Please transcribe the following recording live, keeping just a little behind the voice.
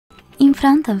In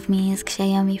front of me is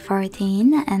Xiaomi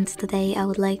 14 and today I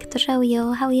would like to show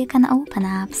you how you can open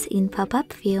apps in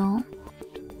pop-up view.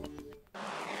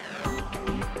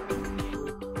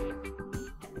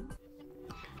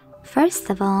 First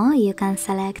of all, you can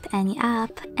select any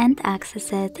app and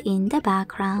access it in the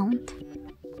background.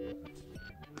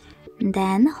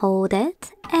 Then hold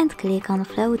it and click on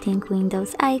floating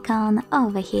windows icon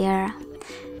over here,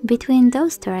 between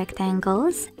those two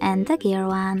rectangles and the gear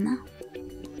one.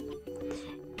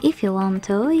 If you want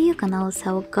to, you can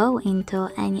also go into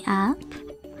any app,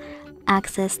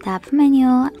 access tab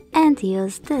menu and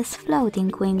use this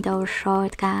floating window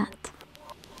shortcut.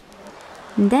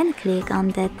 Then click on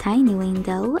the tiny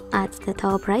window at the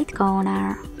top right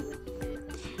corner.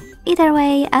 Either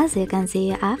way, as you can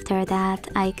see after that,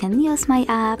 I can use my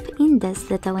app in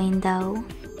this little window.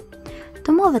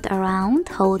 To move it around,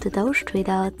 hold those three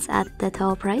dots at the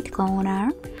top right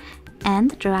corner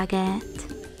and drag it.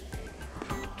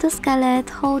 To scale it,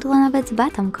 hold one of its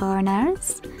bottom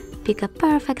corners, pick a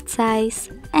perfect size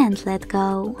and let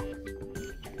go.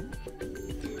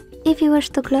 If you wish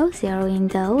to close your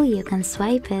window, you can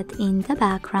swipe it in the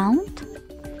background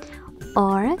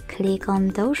or click on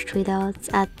those three dots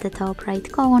at the top right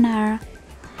corner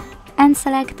and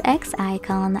select X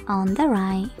icon on the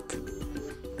right.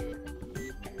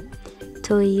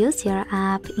 To use your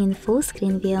app in full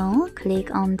screen view,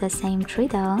 click on the same three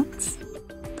dots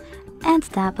and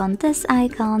tap on this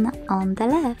icon on the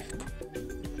left.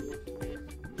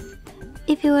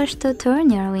 If you wish to turn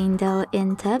your window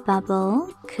into a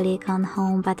bubble, click on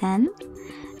Home button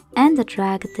and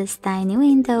drag this tiny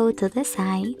window to the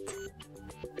side.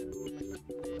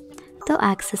 To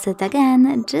access it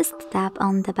again, just tap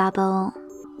on the bubble.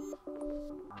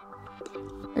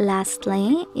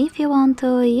 Lastly, if you want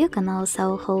to, you can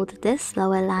also hold this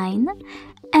lower line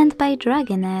and by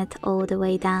dragging it all the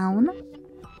way down,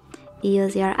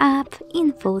 use your app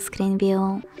in full screen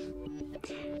view.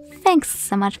 Thanks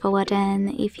so much for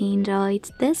watching. If you enjoyed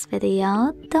this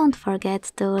video, don't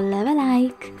forget to leave a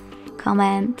like,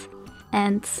 comment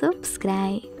and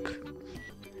subscribe.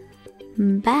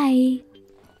 Bye!